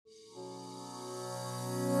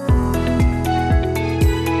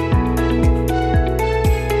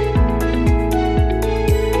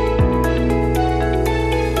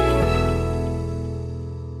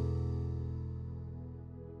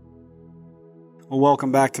Well,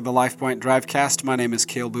 welcome back to the LifePoint Drivecast. My name is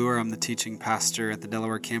Kale Booher. I'm the teaching pastor at the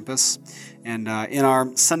Delaware campus. And in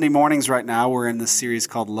our Sunday mornings right now, we're in this series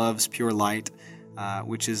called Love's Pure Light,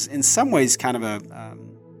 which is in some ways kind of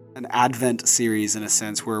an Advent series in a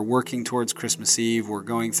sense. We're working towards Christmas Eve. We're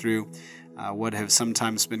going through what have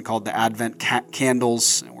sometimes been called the Advent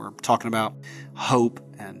candles. And we're talking about hope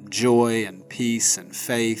and joy and peace and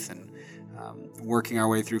faith and working our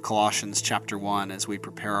way through Colossians chapter 1 as we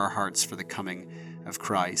prepare our hearts for the coming of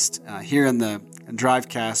Christ. Here in the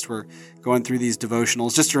Drivecast, we're going through these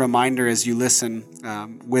devotionals. Just a reminder as you listen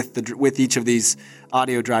with each of these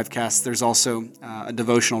audio Drivecasts, there's also a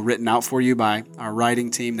devotional written out for you by our writing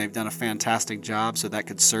team. They've done a fantastic job, so that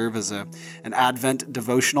could serve as an Advent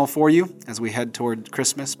devotional for you as we head toward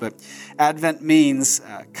Christmas. But Advent means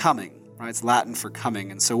coming, right? It's Latin for coming.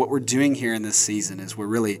 And so what we're doing here in this season is we're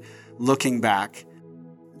really looking back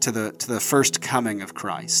to the first coming of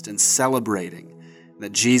Christ and celebrating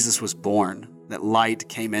that Jesus was born, that light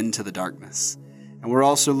came into the darkness. And we're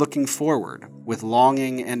also looking forward with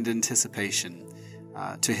longing and anticipation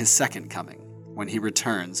to his second coming when he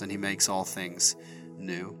returns and he makes all things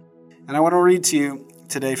new. And I want to read to you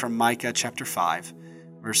today from Micah chapter 5,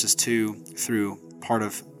 verses 2 through part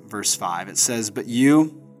of verse 5. It says, "But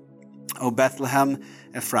you, O Bethlehem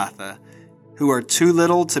Ephrathah, who are too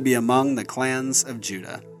little to be among the clans of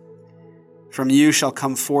Judah. From you shall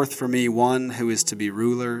come forth for me one who is to be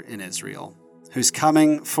ruler in Israel, whose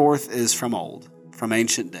coming forth is from old, from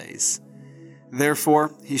ancient days.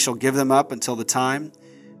 Therefore he shall give them up until the time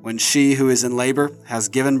when she who is in labor has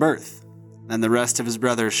given birth. Then the rest of his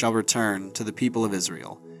brothers shall return to the people of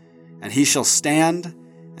Israel, and he shall stand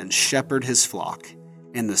and shepherd his flock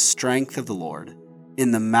in the strength of the Lord,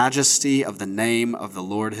 in the majesty of the name of the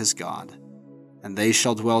Lord his God. And they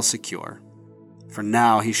shall dwell secure. For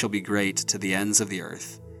now he shall be great to the ends of the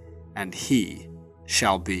earth, and he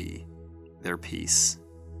shall be their peace."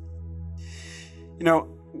 You know,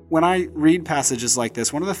 when I read passages like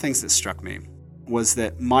this, one of the things that struck me was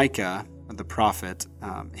that Micah, the prophet,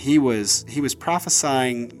 he was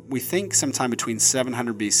prophesying, we think, sometime between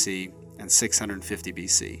 700 BC and 650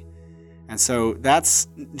 BC. And so that's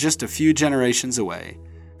just a few generations away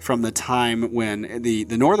from the time when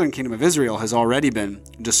the northern kingdom of Israel has already been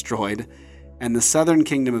destroyed, and the southern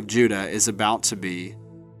kingdom of Judah is about to be,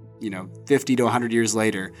 50 to 100 years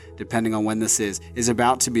later, depending on when this is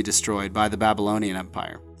about to be destroyed by the Babylonian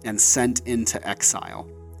Empire and sent into exile.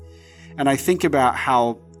 And I think about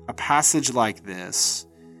how a passage like this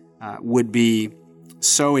would be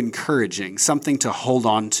so encouraging, something to hold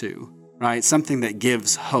on to, right? Something that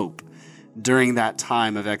gives hope during that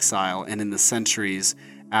time of exile and in the centuries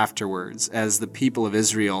afterwards, as the people of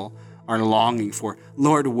Israel are longing for,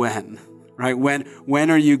 Lord, when? Right? When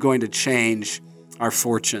are you going to change our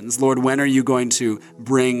fortunes? Lord, when are you going to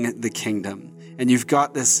bring the kingdom? And you've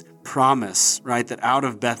got this promise, right, that out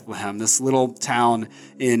of Bethlehem, this little town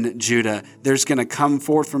in Judah, there's going to come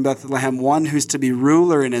forth from Bethlehem one who's to be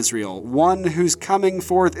ruler in Israel, one whose coming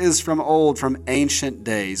forth is from old, from ancient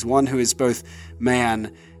days, one who is both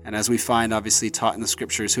man and, as we find obviously taught in the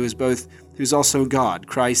scriptures, who's also God,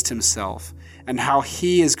 Christ himself, and how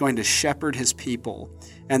he is going to shepherd his people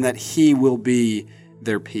and that he will be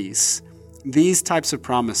their peace. These types of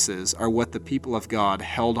promises are what the people of God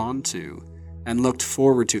held on to and looked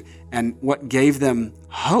forward to, and what gave them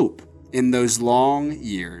hope in those long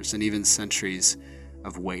years and even centuries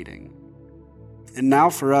of waiting. And now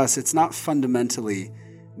for us, it's not fundamentally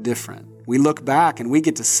different. We look back and we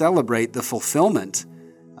get to celebrate the fulfillment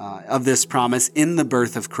of this promise in the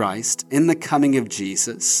birth of Christ, in the coming of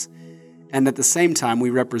Jesus. And at the same time, we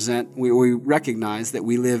recognize that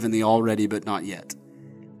we live in the already but not yet.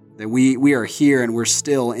 That we are here and we're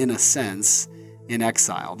still, in a sense, in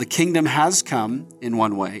exile. The kingdom has come in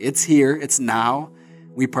one way. It's here, it's now.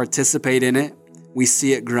 We participate in it. We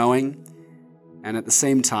see it growing. And at the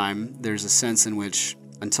same time, there's a sense in which,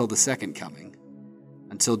 until the second coming,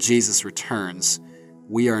 until Jesus returns,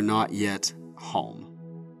 we are not yet home.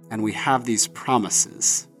 And we have these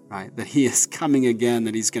promises, right? That he is coming again,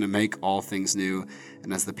 that he's going to make all things new.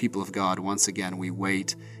 And as the people of God, once again, we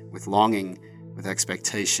wait with longing, with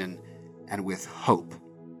expectation, and with hope.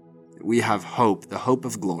 We have hope, the hope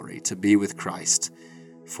of glory, to be with Christ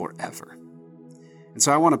forever. And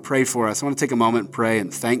so I want to pray for us. I want to take a moment and pray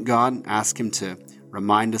and thank God, ask him to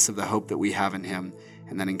remind us of the hope that we have in him,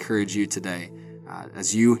 and then encourage you today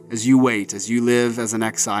as you wait, as you live as an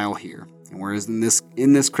exile here. And we're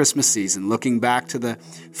in this Christmas season, looking back to the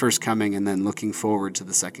first coming and then looking forward to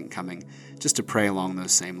the second coming, just to pray along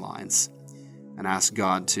those same lines and ask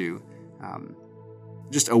God to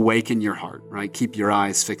just awaken your heart, right? Keep your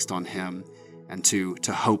eyes fixed on him and to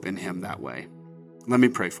hope in him that way. Let me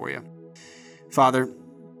pray for you. Father,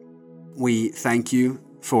 we thank you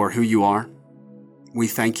for who you are. We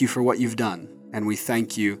thank you for what you've done, and we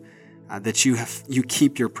thank you that you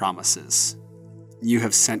keep your promises. You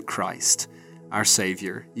have sent Christ, our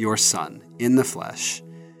Savior, your Son, in the flesh.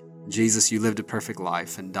 Jesus, you lived a perfect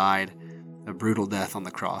life and died a brutal death on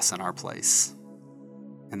the cross in our place.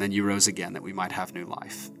 And then you rose again that we might have new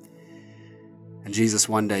life. And Jesus,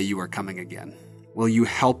 one day you are coming again. Will you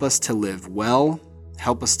help us to live well?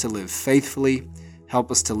 Help us to live faithfully. Help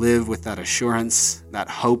us to live with that assurance, that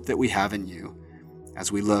hope that we have in you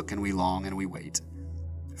as we look and we long and we wait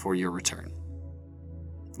for your return.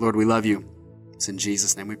 Lord, we love you. It's in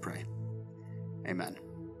Jesus' name we pray. Amen.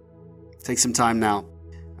 Take some time now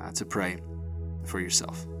to pray for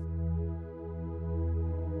yourself.